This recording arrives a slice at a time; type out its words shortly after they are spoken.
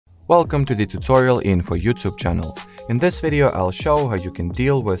Welcome to the tutorial info YouTube channel. In this video I'll show how you can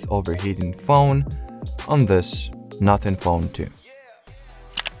deal with overheating phone on this Nothing Phone 2.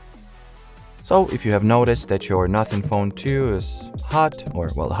 So if you have noticed that your Nothing Phone 2 is hot,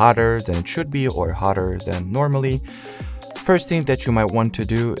 or well, hotter than it should be or hotter than normally, first thing that you might want to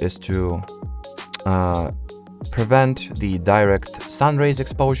do is to prevent the direct sun rays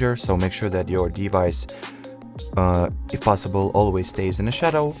exposure. So make sure that your device, if possible, always stays in the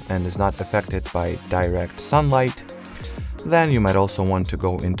shadow and is not affected by direct sunlight. Then you might also want to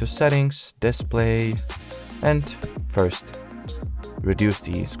go into settings, display, and first reduce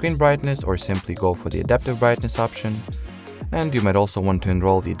the screen brightness or simply go for the adaptive brightness option. And you might also want to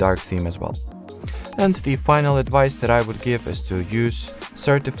enroll the dark theme as well. And the final advice that I would give is to use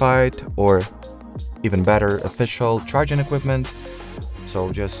certified or even better official charging equipment.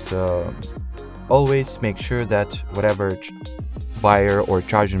 So just always make sure that whatever wire or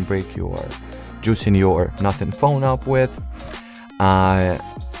charging brick you are juicing your Nothing Phone up with,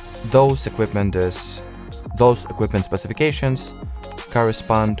 those equipment specifications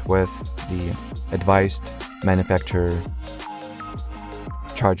correspond with the advised manufacturer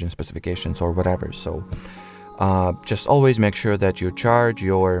charging specifications or whatever. So just always make sure that you charge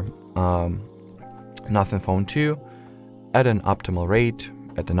your Nothing Phone 2 at an optimal rate,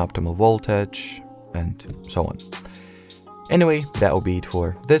 at an optimal voltage, and so on. Anyway, that will be it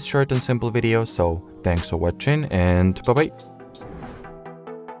for this short and simple video, so thanks for watching and bye bye.